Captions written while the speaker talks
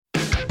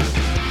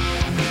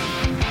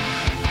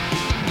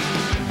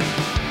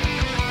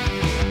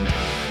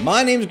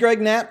My name's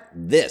Greg Knapp.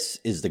 This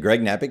is the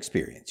Greg Knapp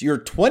Experience, your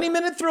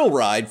 20-minute thrill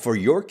ride for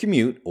your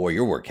commute or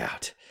your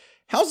workout.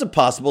 How's it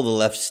possible the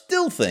left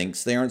still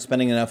thinks they aren't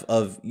spending enough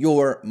of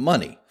your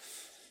money?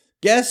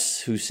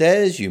 Guess who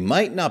says you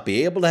might not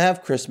be able to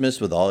have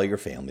Christmas with all your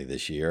family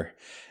this year?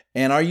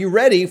 And are you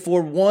ready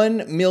for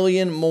 1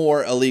 million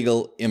more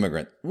illegal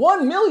immigrants?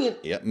 1 million?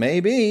 Yeah,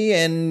 maybe.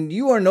 And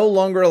you are no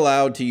longer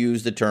allowed to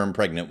use the term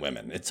pregnant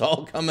women. It's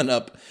all coming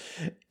up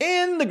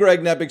in the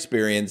Greg Knapp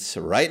Experience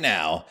right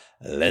now.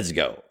 Let's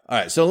go. All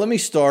right, so let me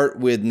start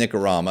with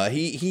Nicaragua.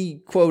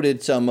 He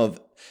quoted some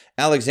of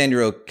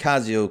Alexandria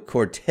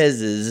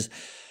Ocasio-Cortez's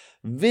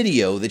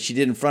video that she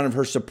did in front of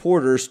her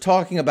supporters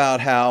talking about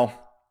how,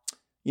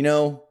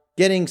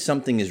 getting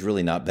something is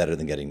really not better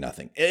than getting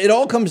nothing. It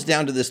all comes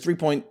down to this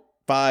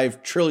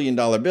 $3.5 trillion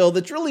bill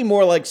that's really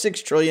more like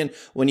 $6 trillion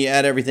when you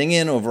add everything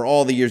in over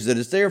all the years that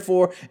it's there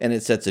for, and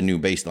it sets a new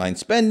baseline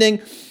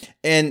spending.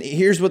 And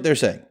here's what they're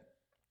saying.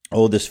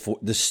 Oh, this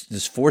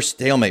forced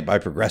stalemate by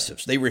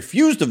progressives. They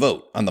refuse to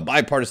vote on the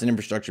bipartisan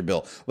infrastructure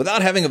bill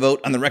without having a vote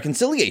on the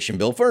reconciliation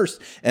bill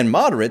first. And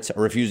moderates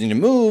are refusing to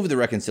move the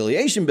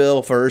reconciliation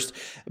bill first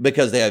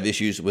because they have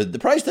issues with the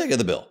price tag of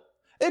the bill.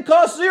 It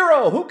costs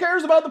zero. Who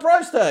cares about the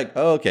price tag?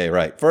 Okay,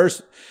 right.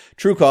 First,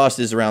 true cost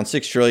is around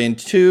 $6 trillion.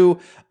 Two,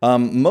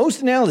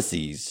 most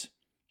analyses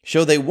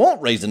show they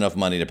won't raise enough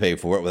money to pay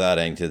for it without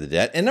adding to the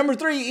debt. And number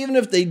three, even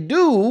if they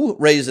do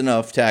raise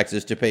enough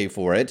taxes to pay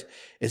for it,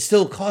 it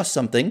still costs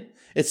something.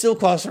 It still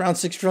costs around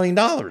 $6 trillion.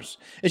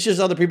 It's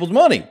just other people's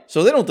money,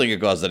 so they don't think it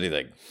costs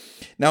anything.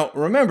 Now,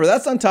 remember,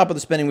 that's on top of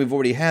the spending we've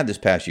already had this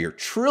past year.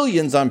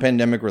 Trillions on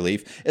pandemic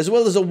relief, as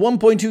well as a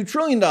 $1.2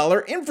 trillion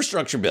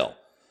infrastructure bill.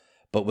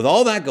 But with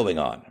all that going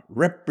on,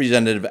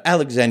 Representative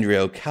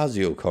Alexandria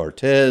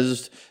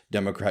Ocasio-Cortez,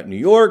 Democrat New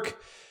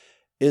York,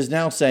 is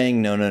now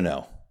saying,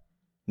 no.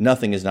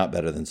 Nothing is not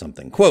better than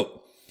something.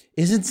 Quote,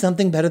 isn't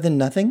something better than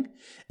nothing?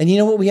 And you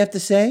know what we have to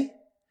say?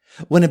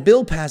 When a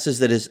bill passes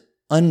that is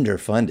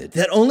underfunded,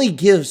 that only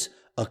gives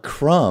a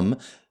crumb,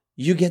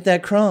 you get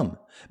that crumb.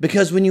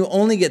 Because when you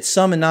only get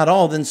some and not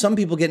all, then some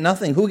people get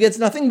nothing. Who gets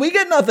nothing? We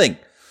get nothing.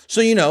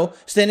 So,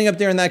 standing up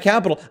there in that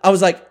Capitol, I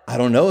was like, I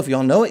don't know if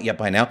y'all know it yet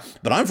by now,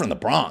 but I'm from the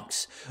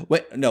Bronx.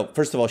 Wait, no,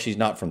 first of all, she's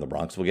not from the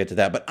Bronx. We'll get to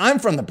that. But I'm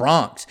from the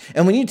Bronx.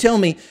 And when you tell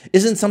me,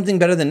 isn't something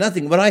better than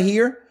nothing, what I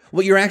hear,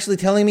 what you're actually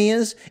telling me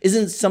is,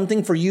 isn't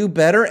something for you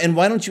better? And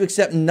why don't you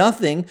accept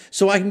nothing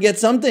so I can get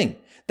something?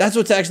 That's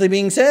what's actually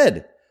being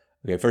said.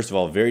 Okay, first of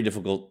all, very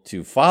difficult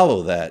to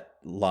follow that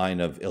line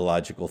of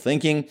illogical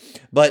thinking.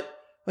 But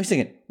wait a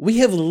second. We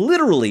have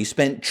literally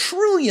spent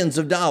trillions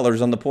of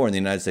dollars on the poor in the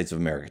United States of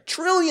America.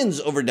 Trillions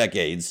over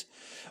decades.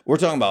 We're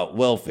talking about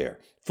welfare,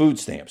 food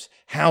stamps,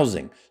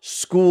 housing,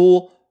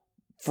 school,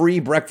 free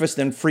breakfast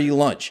and free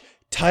lunch,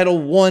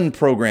 Title I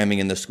programming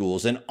in the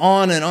schools, and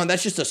on and on.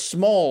 That's just a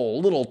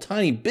small, little,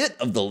 tiny bit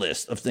of the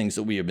list of things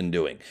that we have been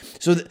doing.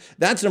 So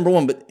that's number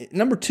one. But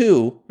number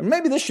two, or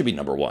maybe this should be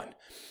number one,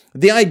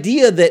 the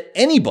idea that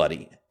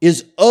anybody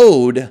is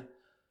owed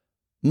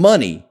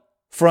money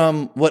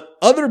from what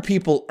other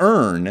people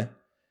earn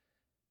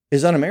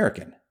is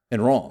un-American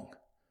and wrong.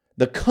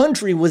 The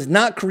country was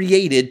not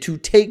created to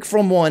take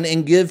from one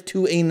and give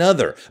to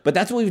another. But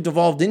that's what we've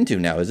devolved into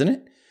now, isn't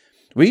it?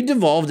 We've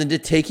devolved into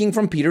taking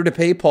from Peter to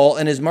pay Paul.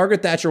 And as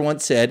Margaret Thatcher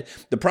once said,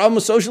 the problem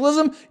with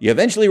socialism, you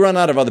eventually run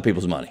out of other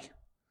people's money.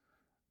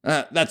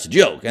 That's a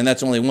joke. And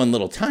that's only one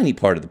little tiny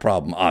part of the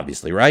problem,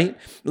 obviously, right?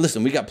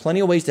 Listen, we got plenty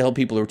of ways to help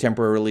people who are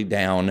temporarily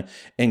down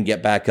and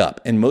get back up.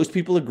 And most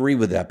people agree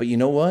with that. But you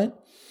know what?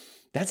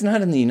 That's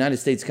not in the United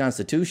States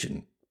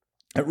Constitution.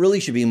 It really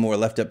should be more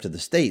left up to the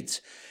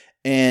states.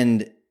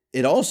 And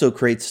it also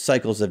creates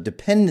cycles of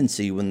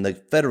dependency when the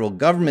federal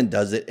government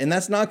does it. And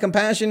that's not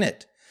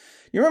compassionate.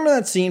 You remember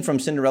that scene from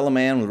Cinderella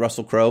Man with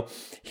Russell Crowe?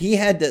 He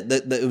had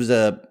it was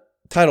a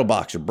title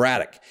boxer,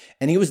 Braddock,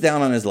 and he was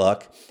down on his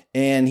luck,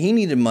 and he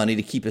needed money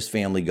to keep his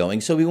family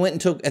going. So he went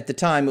and took, at the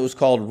time, it was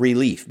called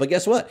relief. But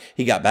guess what?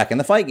 He got back in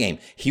the fight game.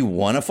 He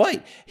won a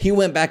fight. He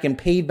went back and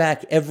paid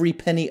back every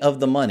penny of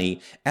the money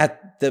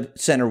at the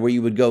center where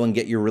you would go and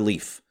get your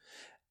relief.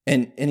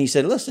 And he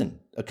said,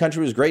 listen, a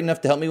country was great enough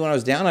to help me when I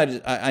was down.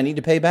 I need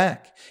to pay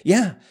back.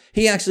 Yeah,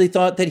 he actually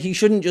thought that he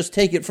shouldn't just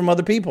take it from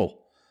other people.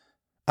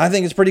 I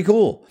think it's pretty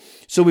cool.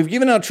 So we've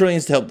given out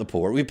trillions to help the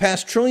poor. We've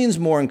passed trillions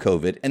more in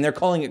COVID, and they're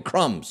calling it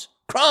crumbs.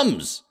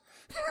 Crumbs!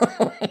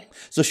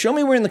 So show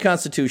me where in the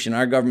Constitution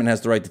our government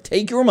has the right to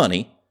take your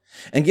money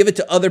and give it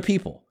to other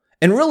people,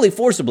 and really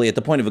forcibly at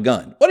the point of a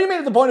gun. What do you mean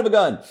at the point of a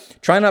gun?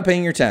 Try not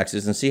paying your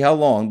taxes and see how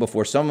long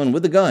before someone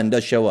with a gun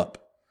does show up.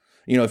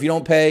 If you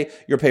don't pay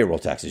your payroll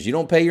taxes, you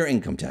don't pay your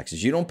income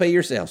taxes, you don't pay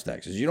your sales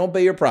taxes, you don't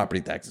pay your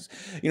property taxes,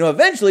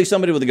 eventually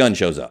somebody with a gun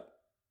shows up.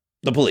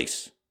 The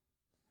police.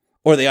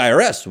 Or the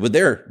IRS with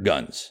their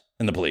guns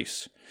and the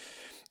police.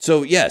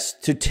 So yes,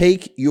 to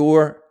take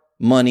your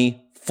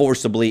money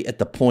forcibly at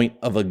the point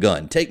of a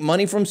gun. Take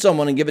money from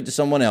someone and give it to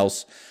someone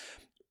else.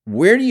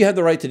 Where do you have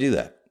the right to do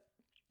that?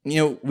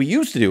 We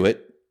used to do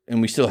it,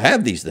 and we still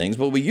have these things,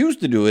 but we used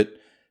to do it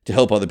to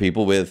help other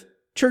people with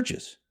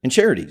churches and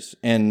charities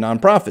and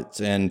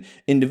nonprofits and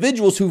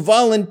individuals who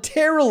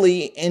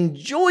voluntarily and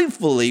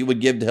joyfully would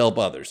give to help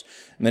others.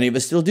 Many of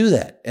us still do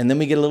that. And then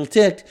we get a little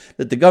ticked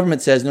that the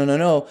government says,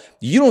 no,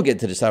 you don't get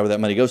to decide where that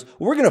money goes.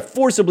 We're going to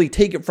forcibly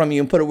take it from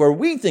you and put it where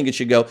we think it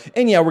should go.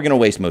 And yeah, we're going to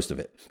waste most of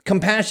it.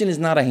 Compassion is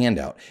not a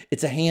handout.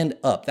 It's a hand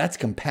up. That's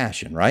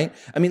compassion, right?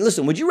 I mean,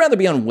 listen, would you rather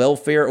be on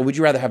welfare or would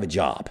you rather have a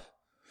job?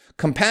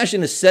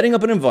 Compassion is setting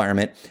up an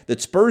environment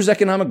that spurs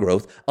economic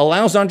growth,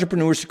 allows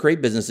entrepreneurs to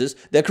create businesses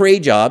that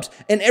create jobs,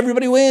 and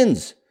everybody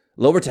wins.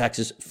 Lower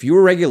taxes,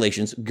 fewer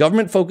regulations,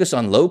 government focus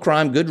on low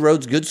crime, good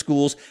roads, good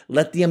schools.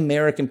 Let the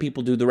American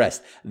people do the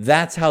rest.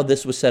 That's how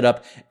this was set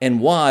up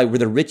and why we're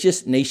the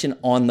richest nation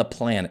on the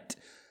planet.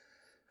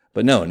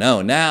 But no,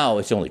 now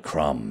it's only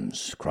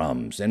crumbs.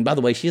 And by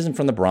the way, she isn't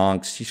from the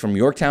Bronx. She's from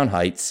Yorktown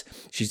Heights.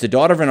 She's the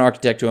daughter of an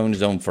architect who owns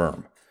his own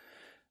firm.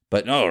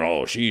 But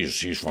no,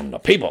 she's from the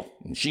people,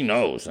 and she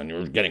knows, and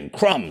you're getting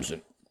crumbs.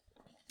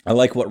 I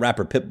like what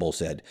rapper Pitbull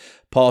said.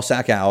 Paul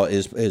Sackhow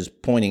is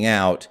pointing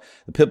out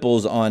the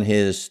Pitbull's on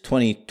his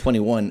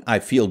 2021 I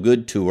Feel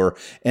Good tour,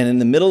 and in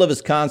the middle of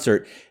his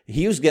concert,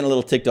 he was getting a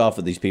little ticked off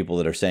with these people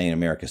that are saying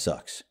America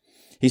sucks.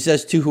 He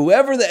says, to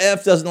whoever the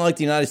F doesn't like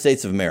the United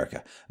States of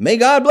America, may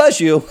God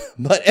bless you,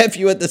 but F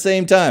you at the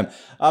same time.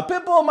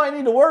 Pitbull might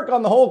need to work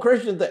on the whole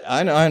Christian thing.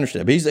 I know, I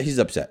understand, but he's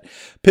upset.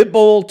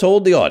 Pitbull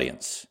told the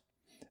audience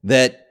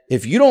that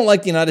if you don't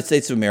like the United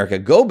States of America,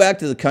 go back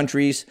to the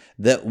countries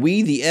that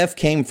we, the F,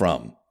 came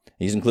from.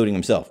 He's including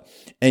himself.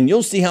 And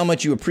you'll see how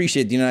much you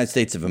appreciate the United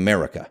States of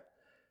America.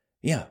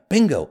 Yeah,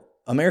 bingo.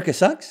 America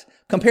sucks?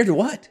 Compared to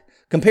what?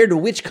 Compared to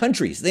which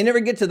countries? They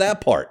never get to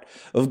that part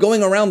of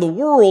going around the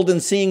world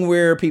and seeing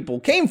where people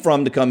came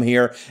from to come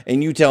here.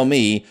 And you tell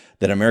me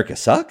that America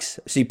sucks?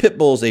 See,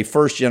 Pitbull's a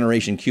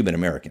first-generation Cuban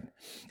American.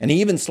 And he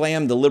even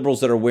slammed the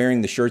liberals that are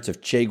wearing the shirts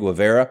of Che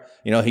Guevara.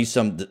 You know, he's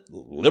some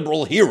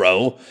liberal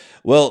hero.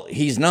 Well,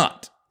 he's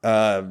not.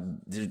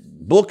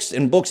 Books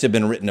and books have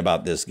been written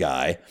about this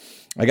guy.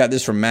 I got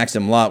this from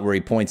Maxim Lott, where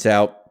he points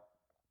out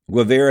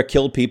Guevara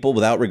killed people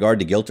without regard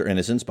to guilt or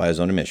innocence by his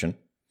own admission.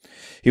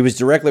 He was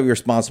directly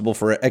responsible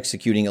for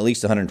executing at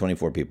least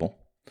 124 people.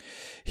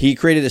 He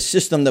created a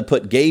system that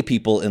put gay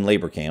people in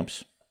labor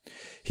camps.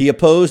 He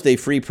opposed a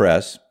free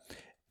press,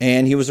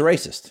 and he was a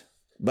racist.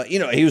 But, you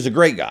know, he was a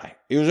great guy.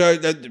 He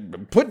was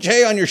put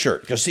Che on your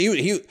shirt because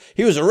he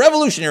was a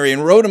revolutionary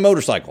and rode a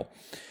motorcycle.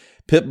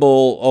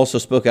 Pitbull also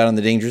spoke out on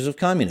the dangers of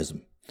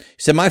communism. He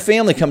said, my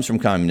family comes from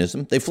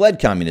communism. They fled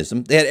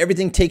communism. They had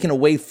everything taken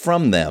away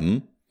from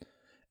them.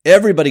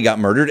 Everybody got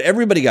murdered.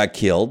 Everybody got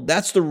killed.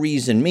 That's the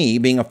reason me,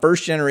 being a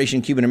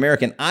first-generation Cuban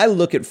American, I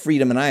look at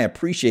freedom and I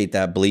appreciate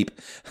that bleep.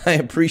 I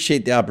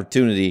appreciate the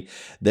opportunity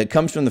that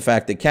comes from the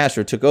fact that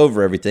Castro took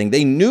over everything.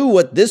 They knew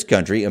what this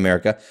country,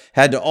 America,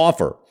 had to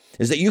offer,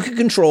 is that you could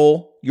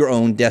control your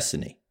own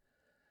destiny.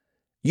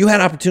 You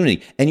had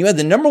opportunity, and you had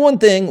the number one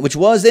thing, which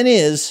was and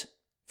is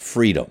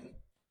freedom.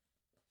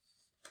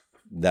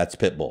 That's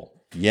Pitbull.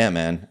 Yeah,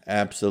 man,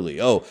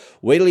 absolutely. Oh,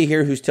 wait till you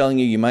hear who's telling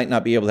you might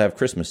not be able to have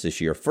Christmas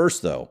this year.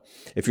 First, though,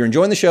 if you're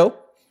enjoying the show,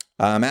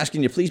 I'm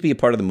asking you to please be a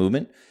part of the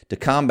movement to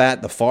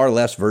combat the far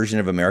left version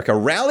of America.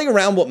 Rally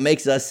around what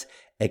makes us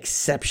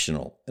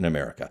exceptional in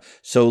America.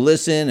 So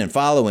listen and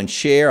follow and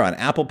share on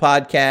Apple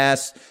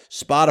Podcasts,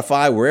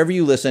 Spotify, wherever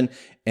you listen.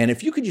 And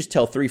if you could just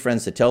tell 3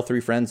 friends to tell 3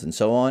 friends and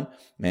so on,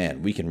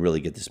 man, we can really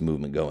get this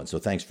movement going. So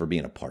thanks for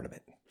being a part of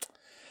it.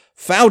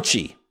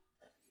 Fauci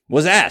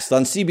was asked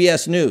on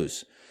CBS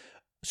News,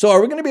 so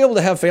are we going to be able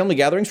to have family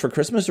gatherings for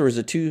Christmas, or is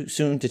it too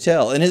soon to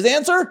tell? And his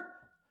answer?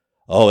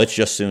 Oh, it's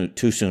just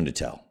too soon to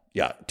tell.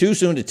 Yeah, too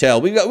soon to tell.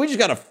 We just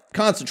got to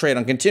concentrate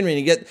on continuing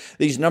to get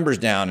these numbers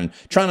down and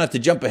try not to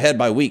jump ahead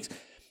by weeks.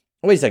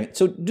 Wait a second.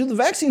 So do the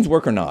vaccines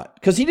work or not?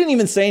 Because he didn't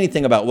even say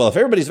anything about, well, if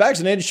everybody's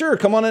vaccinated, sure,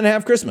 come on in and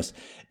have Christmas.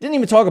 Didn't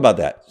even talk about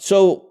that.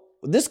 So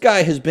this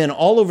guy has been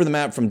all over the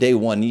map from day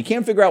one. You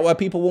can't figure out why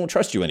people won't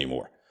trust you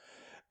anymore.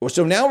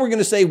 So now we're going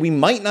to say we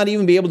might not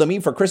even be able to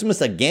meet for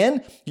Christmas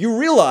again? You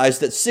realize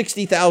that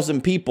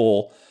 60,000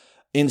 people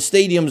in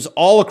stadiums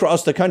all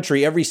across the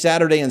country every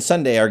Saturday and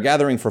Sunday are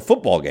gathering for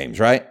football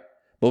games, right?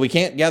 But we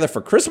can't gather for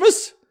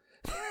Christmas?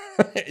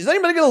 Is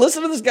anybody going to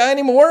listen to this guy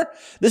anymore?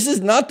 This is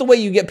not the way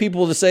you get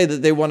people to say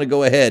that they want to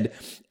go ahead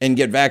and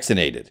get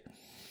vaccinated.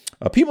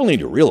 People need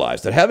to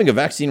realize that having a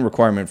vaccine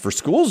requirement for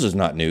schools is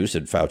not new,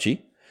 said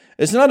Fauci.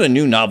 It's not a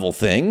new novel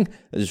thing.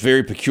 It's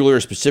very peculiar,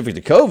 specific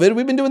to COVID.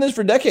 We've been doing this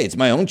for decades.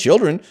 My own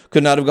children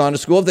could not have gone to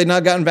school if they'd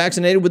not gotten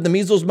vaccinated with the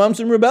measles, mumps,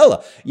 and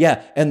rubella.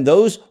 Yeah, and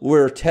those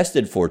were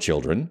tested for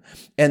children,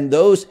 and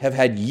those have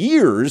had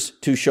years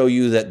to show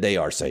you that they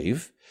are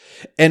safe.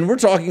 And we're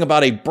talking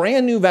about a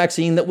brand new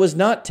vaccine that was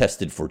not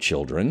tested for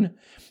children,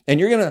 and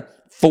you're going to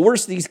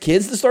force these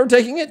kids to start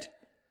taking it?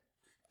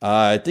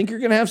 I think you're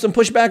going to have some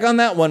pushback on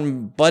that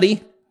one,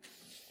 buddy.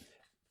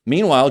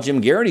 Meanwhile,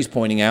 Jim Garrity's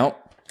pointing out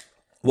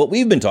what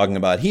we've been talking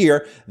about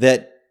here,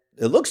 that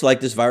it looks like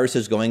this virus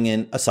is going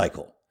in a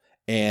cycle.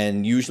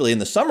 And usually in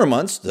the summer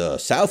months, the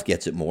South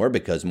gets it more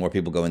because more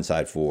people go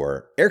inside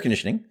for air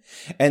conditioning.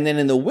 And then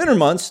in the winter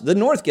months, the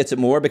North gets it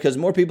more because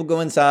more people go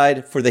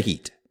inside for the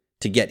heat.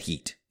 to get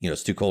heat.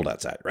 It's too cold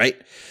outside,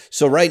 right?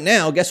 So right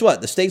now, guess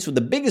what? The states with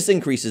the biggest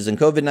increases in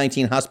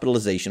COVID-19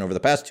 hospitalization over the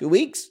past 2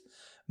 weeks: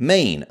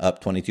 Maine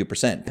up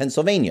 22%,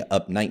 Pennsylvania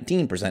up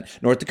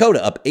 19%, North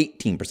Dakota up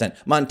 18%,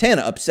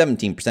 Montana up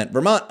 17%,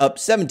 Vermont up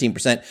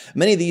 17%.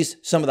 Many of these,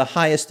 some of the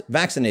highest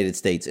vaccinated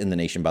states in the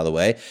nation, by the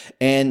way.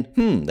 And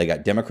they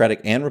got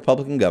Democratic and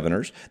Republican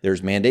governors.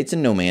 There's mandates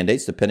and no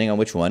mandates, depending on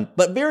which one,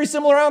 but very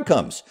similar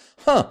outcomes.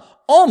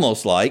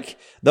 Almost like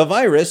the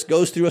virus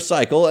goes through a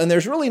cycle and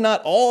there's really not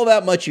all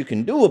that much you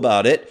can do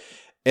about it.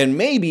 And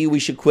maybe we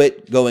should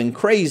quit going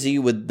crazy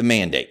with the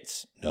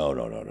mandates.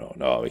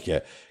 No, we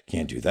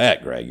can't do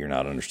that, Greg. You're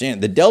not understanding.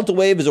 The Delta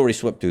wave has already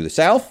swept through the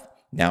South,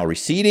 now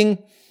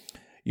receding.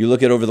 You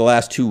look at over the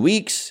last 2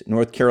 weeks,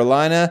 North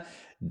Carolina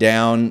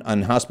down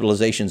on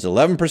hospitalizations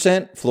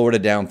 11%, Florida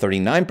down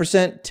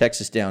 39%,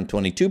 Texas down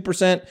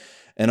 22%,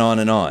 and on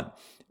and on.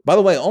 By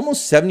the way,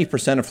 almost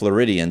 70% of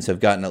Floridians have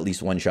gotten at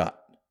least one shot,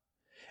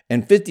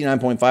 and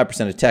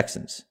 59.5% of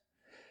Texans.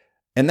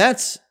 And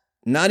that's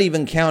not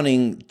even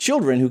counting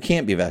children who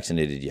can't be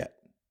vaccinated yet.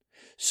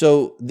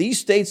 So these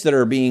states that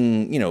are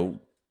being,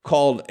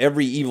 called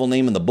every evil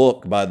name in the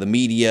book by the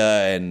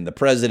media and the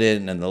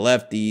president and the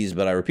lefties,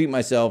 but I repeat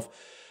myself,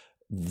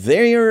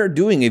 they are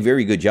doing a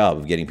very good job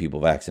of getting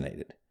people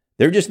vaccinated.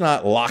 They're just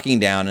not locking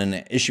down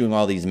and issuing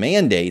all these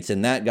mandates,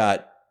 and that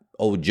got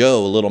old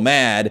Joe a little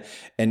mad,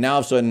 and now all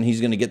of a sudden he's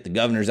going to get the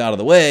governors out of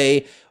the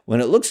way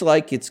when it looks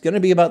like it's going to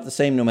be about the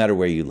same no matter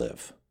where you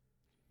live.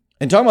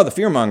 And talking about the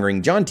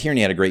fear-mongering, John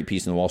Tierney had a great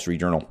piece in the Wall Street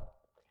Journal.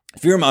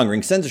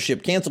 Fear-mongering,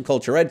 censorship, cancel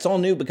culture, right? It's all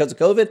new because of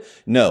COVID?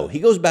 No, he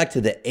goes back to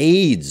the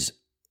AIDS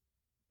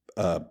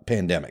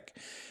pandemic.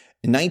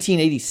 In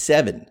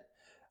 1987,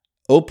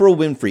 Oprah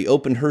Winfrey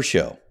opened her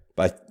show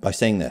by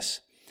saying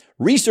this: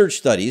 research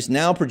studies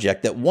now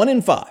project that 1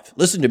 in 5,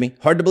 listen to me,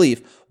 hard to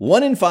believe,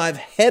 1 in 5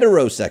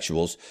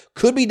 heterosexuals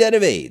could be dead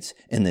of AIDS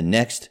in the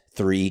next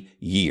 3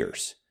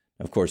 years.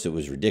 Of course, it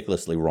was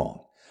ridiculously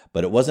wrong,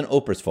 but it wasn't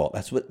Oprah's fault.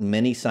 That's what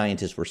many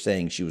scientists were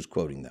saying. She was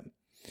quoting them.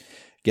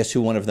 Guess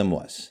who one of them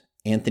was?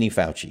 Anthony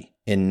Fauci.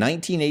 In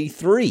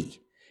 1983,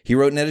 he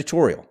wrote an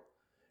editorial,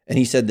 and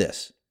he said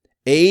this: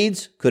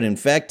 AIDS could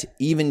infect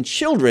even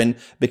children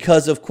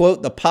because of,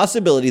 quote, the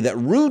possibility that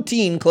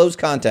routine close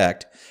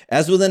contact,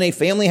 as within a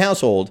family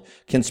household,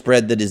 can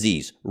spread the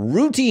disease.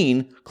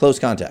 Routine close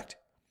contact.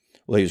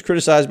 Well, he was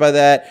criticized by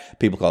that.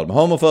 People called him a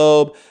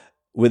homophobe.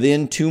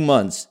 Within 2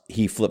 months,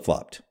 he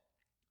flip-flopped.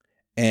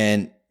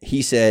 And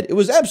he said it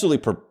was absolutely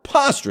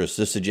preposterous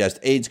to suggest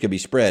AIDS could be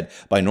spread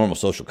by normal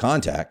social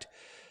contact,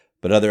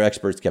 but other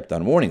experts kept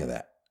on warning of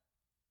that.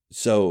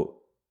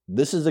 So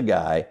this is a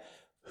guy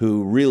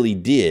who really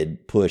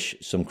did push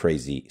some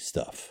crazy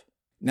stuff.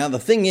 Now, the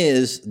thing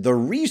is, the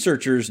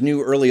researchers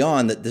knew early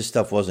on that this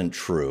stuff wasn't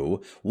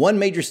true. One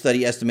major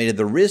study estimated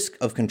the risk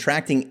of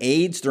contracting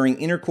AIDS during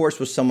intercourse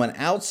with someone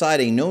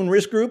outside a known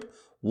risk group,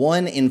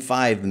 1 in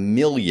 5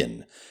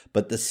 million.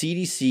 But the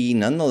CDC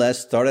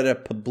nonetheless started a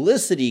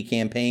publicity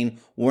campaign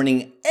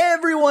warning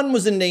everyone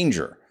was in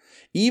danger,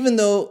 even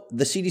though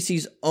the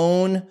CDC's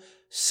own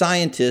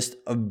scientists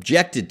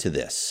objected to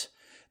this.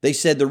 They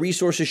said the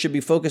resources should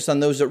be focused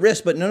on those at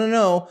risk, but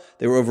no,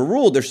 they were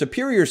overruled. Their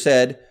superior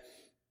said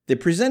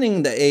that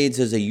presenting the AIDS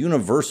as a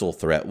universal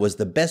threat was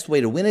the best way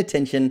to win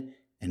attention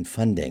and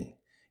funding.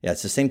 Yeah,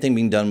 it's the same thing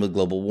being done with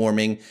global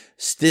warming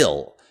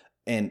still.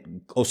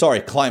 And,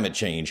 climate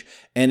change.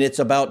 And it's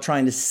about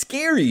trying to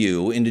scare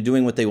you into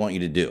doing what they want you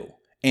to do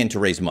and to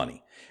raise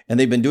money. And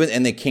they've been doing it,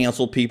 and they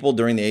canceled people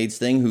during the AIDS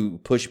thing who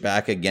pushed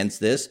back against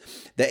this.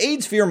 The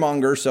AIDS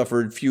fearmonger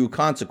suffered few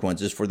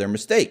consequences for their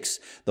mistakes.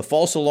 The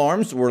false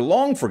alarms were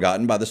long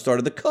forgotten by the start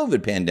of the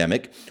COVID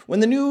pandemic, when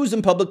the news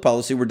and public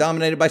policy were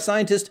dominated by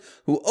scientists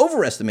who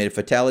overestimated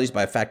fatalities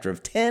by a factor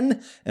of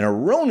 10 and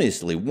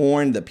erroneously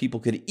warned that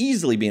people could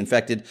easily be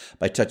infected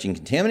by touching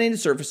contaminated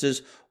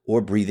surfaces or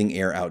breathing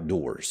air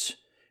outdoors.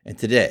 And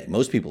today,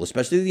 most people,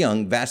 especially the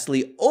young,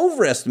 vastly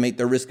overestimate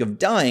their risk of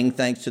dying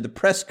thanks to the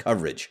press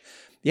coverage.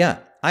 Yeah,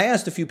 I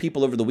asked a few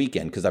people over the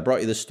weekend, because I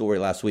brought you this story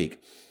last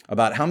week,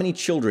 about how many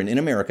children in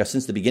America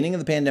since the beginning of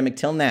the pandemic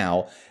till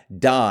now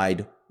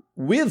died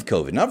with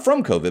COVID. Not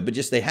from COVID, but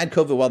just they had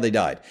COVID while they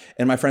died.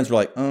 And my friends were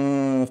like,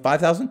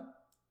 5,000?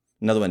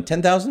 Another one,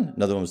 10,000?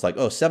 Another one was like,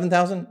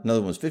 7,000?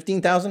 Another one was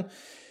 15,000?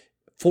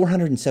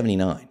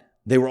 479.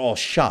 They were all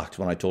shocked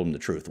when I told them the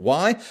truth.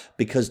 Why?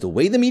 Because the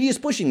way the media is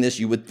pushing this,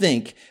 you would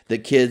think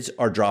that kids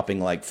are dropping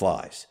like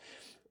flies.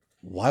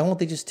 Why won't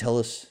they just tell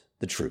us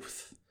the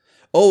truth?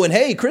 Oh, and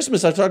hey,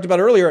 Christmas, I talked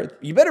about earlier.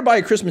 You better buy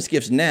your Christmas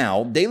gifts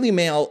now.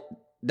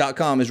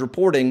 DailyMail.com is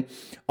reporting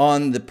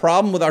on the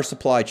problem with our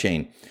supply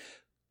chain.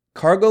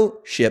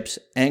 Cargo ships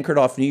anchored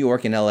off New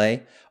York and LA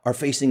are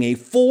facing a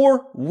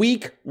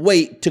 4-week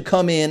wait to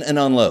come in and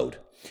unload.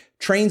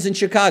 Trains in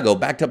Chicago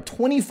backed up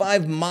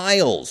 25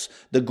 miles.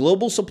 The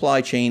global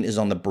supply chain is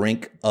on the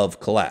brink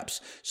of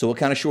collapse. So what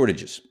kind of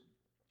shortages?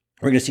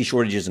 We're going to see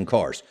shortages in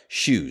cars,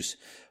 shoes,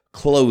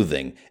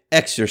 clothing,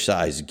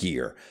 exercise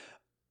gear,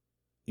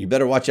 You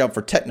better watch out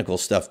for technical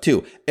stuff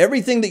too.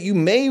 Everything that you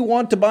may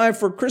want to buy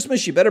for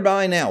Christmas, you better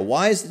buy now.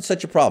 Why is it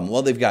such a problem?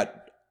 Well, they've got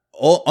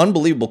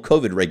unbelievable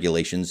COVID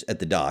regulations at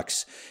the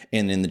docks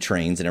and in the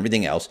trains and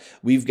everything else.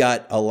 We've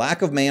got a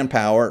lack of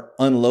manpower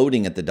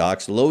unloading at the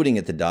docks, loading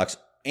at the docks,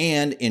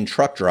 and in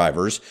truck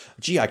drivers.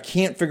 Gee, I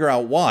can't figure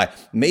out why.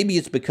 Maybe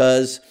it's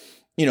because,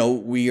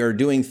 we are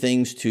doing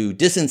things to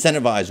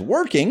disincentivize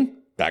working.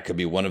 That could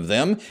be one of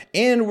them.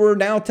 And we're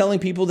now telling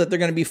people that they're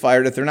going to be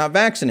fired if they're not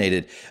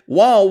vaccinated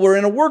while we're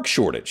in a work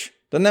shortage.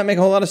 Doesn't that make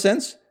a whole lot of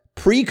sense?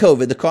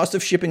 Pre-COVID, the cost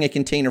of shipping a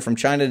container from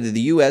China to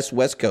the U.S.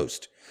 West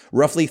Coast,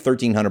 roughly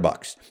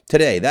 $1,300.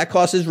 Today, that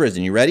cost has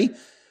risen. You ready?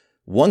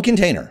 One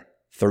container,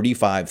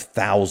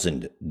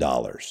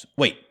 $35,000.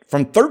 Wait,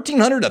 from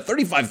 $1,300 to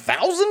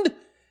 $35,000?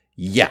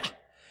 Yeah.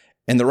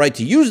 And the right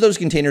to use those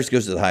containers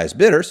goes to the highest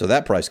bidder, so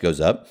that price goes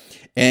up.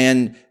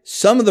 And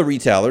some of the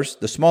retailers,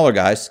 the smaller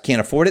guys, can't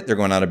afford it. They're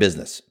going out of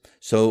business.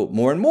 So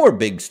more and more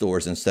big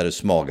stores instead of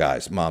small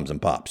guys, moms and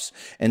pops.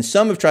 And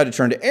some have tried to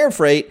turn to air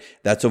freight.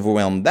 That's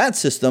overwhelmed that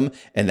system,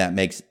 and that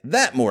makes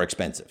that more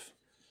expensive.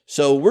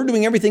 So we're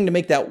doing everything to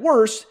make that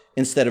worse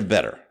instead of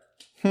better.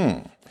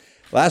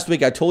 Last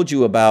week I told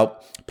you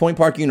about Point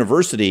Park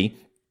University,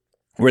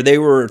 where they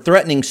were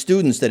threatening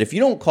students that if you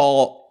don't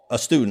call a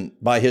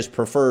student by his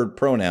preferred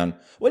pronoun,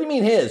 what do you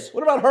mean his?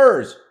 What about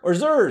hers or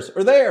theirs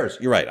or theirs?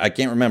 You're right, I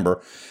can't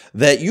remember.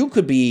 That you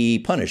could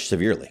be punished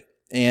severely.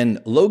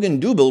 And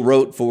Logan Dubel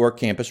wrote for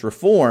Campus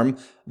Reform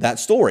that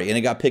story, and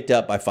it got picked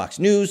up by Fox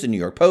News and New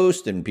York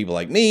Post and people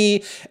like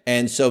me.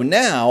 And so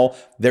now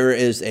there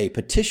is a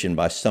petition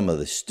by some of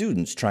the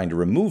students trying to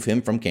remove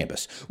him from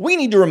campus. We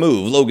need to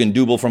remove Logan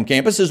Dubel from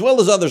campus, as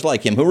well as others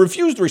like him who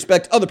refuse to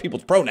respect other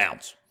people's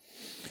pronouns.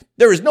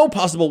 There is no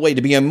possible way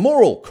to be a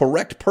moral,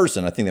 correct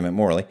person, I think they meant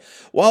morally,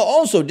 while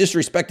also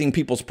disrespecting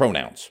people's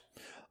pronouns.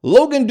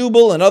 Logan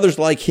Dubel and others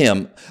like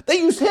him, they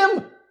use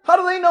him. How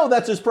do they know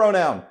that's his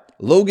pronoun?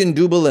 Logan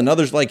Dubel and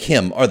others like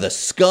him are the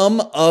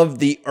scum of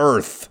the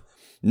earth.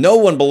 No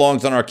one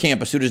belongs on our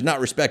campus who does not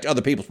respect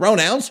other people's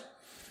pronouns.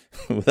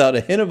 Without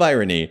a hint of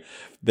irony,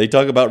 they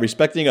talk about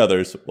respecting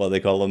others while they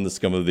call them the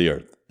scum of the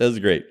earth. That's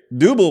great.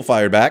 Dubel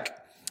fired back.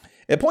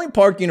 At Point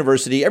Park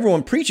University,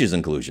 everyone preaches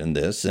inclusion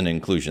this and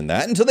inclusion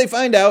that until they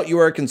find out you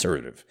are a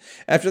conservative.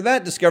 After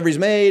that discovery's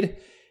made,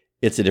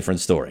 it's a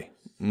different story.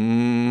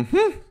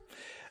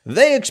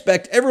 They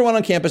expect everyone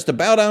on campus to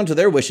bow down to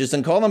their wishes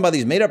and call them by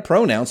these made-up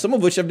pronouns, some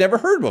of which I've never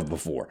heard of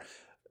before.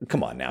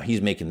 Come on now,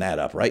 he's making that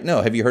up, right?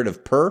 No, have you heard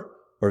of per,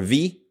 or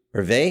v,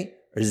 or they,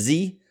 or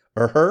z,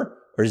 or her,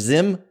 or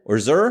zim, or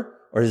zer,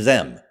 or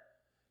zem?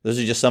 Those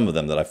are just some of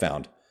them that I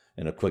found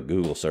in a quick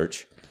Google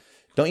search.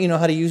 Don't you know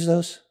how to use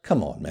those?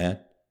 Come on, man.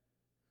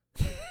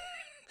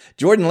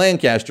 Jordan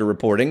Lancaster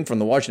reporting from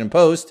the Washington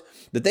Post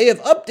that they have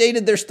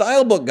updated their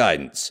style book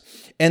guidance,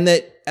 and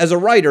that as a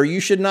writer, you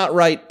should not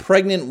write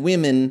pregnant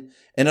women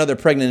and other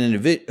pregnant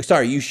individuals.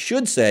 You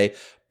should say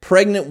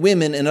pregnant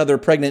women and other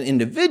pregnant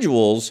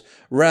individuals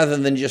rather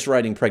than just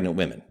writing pregnant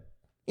women,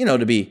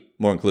 to be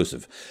more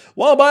inclusive.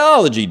 While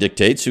biology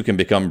dictates who can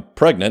become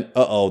pregnant,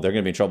 they're going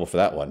to be in trouble for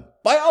that one.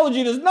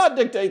 Biology does not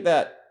dictate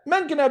that.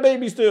 Men can have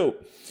babies too.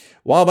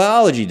 While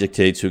biology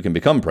dictates who can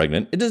become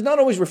pregnant, it does not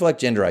always reflect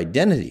gender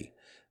identity,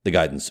 the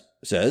guidance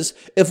says.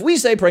 If we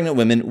say pregnant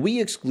women, we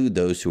exclude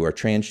those who are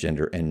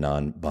transgender and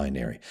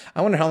non-binary.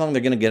 I wonder how long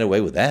they're going to get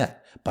away with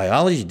that.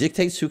 Biology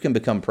dictates who can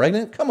become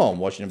pregnant? Come on,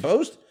 Washington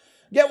Post.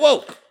 Get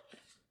woke.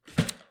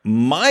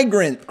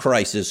 Migrant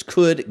crisis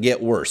could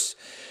get worse.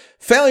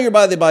 Failure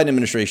by the Biden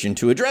administration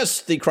to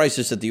address the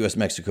crisis at the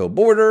U.S.-Mexico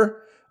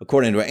border,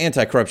 according to an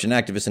anti-corruption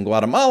activist in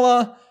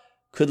Guatemala,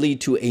 could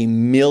lead to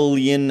 1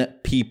 million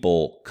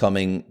people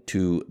coming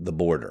to the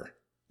border.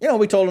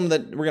 We told them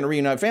that we're going to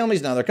reunite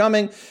families. Now they're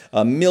coming.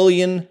 1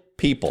 million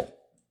people.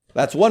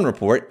 That's one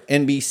report.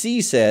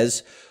 NBC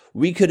says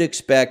we could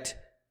expect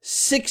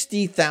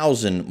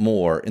 60,000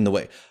 more in the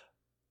way.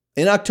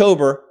 In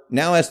October,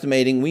 now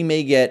estimating we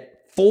may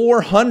get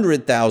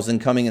 400,000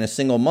 coming in a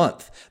single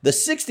month. The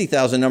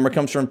 60,000 number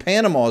comes from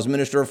Panama's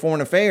Minister of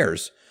Foreign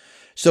Affairs.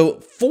 So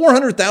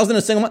 400,000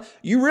 a single month.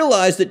 You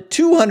realize that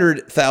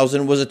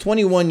 200,000 was a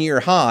 21-year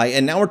high,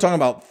 and now we're talking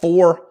about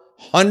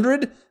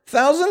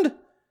 400,000?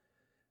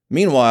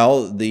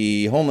 Meanwhile,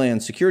 the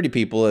Homeland Security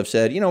people have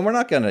said, we're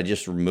not going to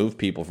just remove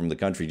people from the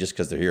country just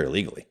because they're here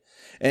illegally.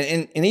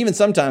 And even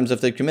sometimes if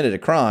they've committed a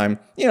crime,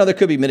 there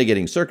could be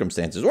mitigating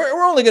circumstances.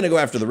 We're only going to go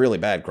after the really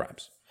bad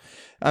crimes.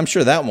 I'm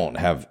sure that won't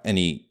have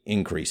any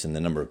increase in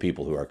the number of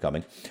people who are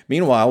coming.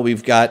 Meanwhile,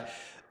 we've got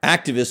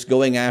activists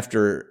going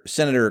after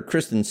Senator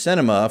Kristen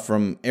Sinema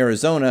from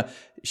Arizona.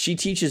 She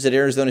teaches at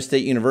Arizona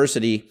State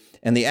University,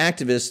 and the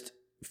activist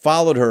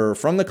followed her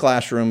from the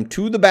classroom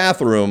to the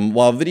bathroom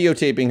while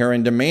videotaping her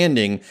and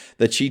demanding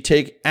that she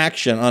take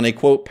action on a,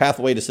 quote,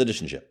 pathway to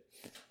citizenship.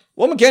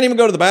 Woman can't even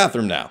go to the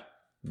bathroom now.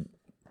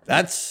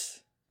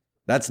 That's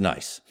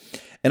nice.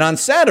 And on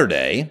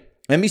Saturday,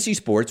 NBC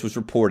Sports was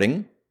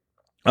reporting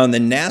on the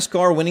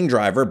NASCAR winning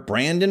driver,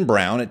 Brandon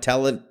Brown, at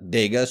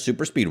Talladega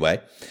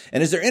Superspeedway.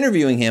 And as they're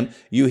interviewing him,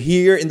 you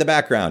hear in the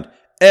background,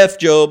 F.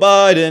 Joe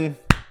Biden.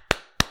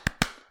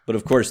 But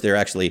of course, they're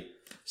actually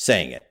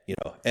saying it,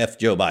 F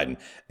Joe Biden.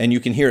 And you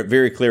can hear it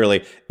very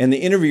clearly. And the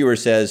interviewer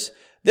says,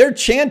 they're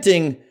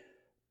chanting,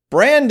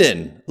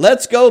 Brandon,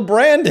 let's go,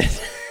 Brandon.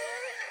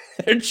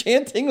 They're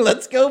chanting,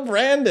 let's go,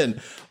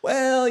 Brandon.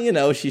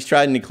 Well, she's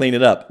trying to clean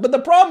it up. But the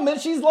problem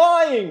is she's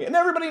lying, and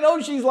everybody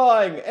knows she's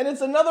lying. And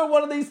it's another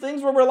one of these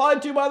things where we're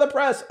lied to by the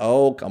press.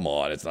 Oh, come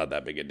on. It's not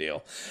that big a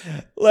deal.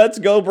 Let's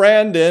go,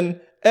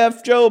 Brandon.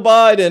 F Joe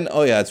Biden.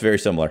 Oh, yeah, it's very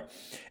similar.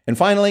 And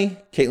finally,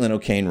 Caitlin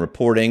O'Kane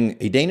reporting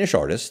a Danish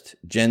artist,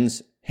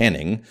 Jens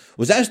Hanning,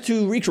 was asked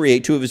to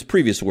recreate two of his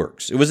previous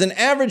works. It was an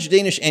average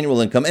Danish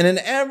annual income and an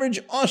average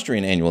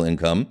Austrian annual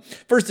income,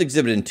 first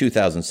exhibited in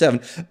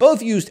 2007.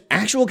 Both used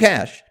actual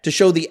cash to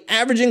show the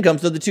average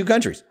incomes of the two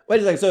countries.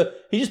 Wait a second. So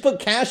he just put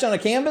cash on a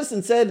canvas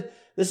and said,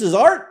 this is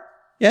art?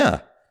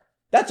 Yeah.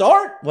 That's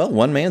art? Well,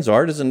 one man's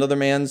art is another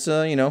man's,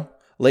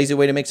 lazy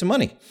way to make some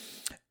money.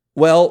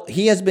 Well,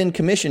 he has been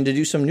commissioned to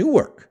do some new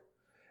work,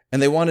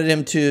 and they wanted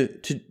him to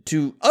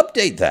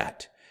update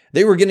that.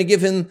 They were going to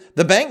give him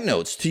the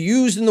banknotes to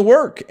use in the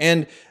work.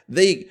 And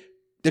the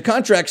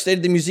contract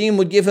stated the museum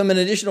would give him an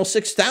additional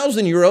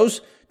 6,000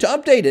 euros to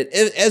update it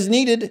as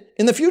needed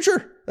in the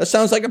future. That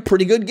sounds like a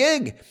pretty good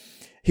gig.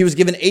 He was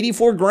given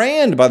 84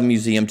 grand by the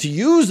museum to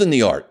use in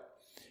the art.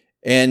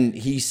 And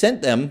he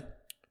sent them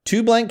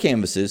 2 blank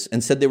canvases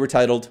and said they were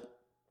titled,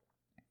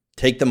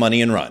 Take the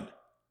Money and Run.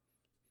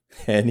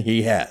 And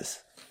he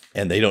has.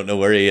 And they don't know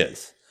where he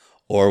is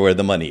or where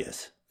the money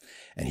is.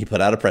 And he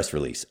put out a press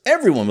release.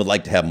 Everyone would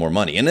like to have more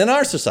money. And in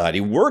our society,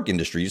 work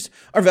industries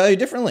are valued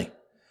differently.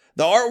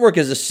 The artwork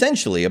is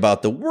essentially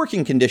about the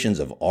working conditions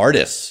of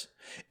artists.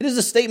 It is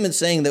a statement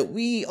saying that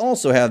we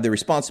also have the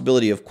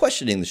responsibility of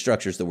questioning the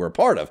structures that we're a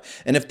part of.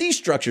 And if these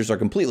structures are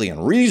completely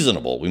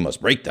unreasonable, we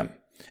must break them.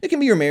 It can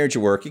be your marriage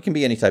or work. It can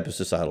be any type of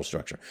societal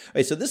structure. All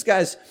right, so this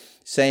guy's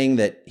saying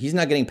that he's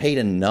not getting paid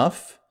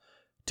enough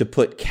to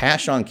put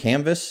cash on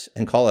canvas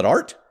and call it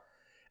art.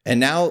 And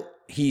now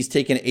he's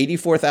taken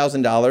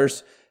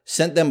 $84,000,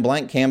 sent them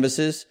blank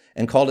canvases,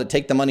 and called it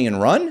Take the Money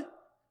and Run?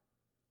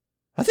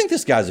 I think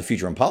this guy's a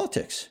future in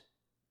politics.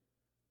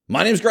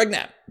 My name's Greg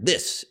Knapp.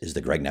 This is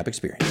the Greg Knapp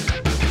Experience.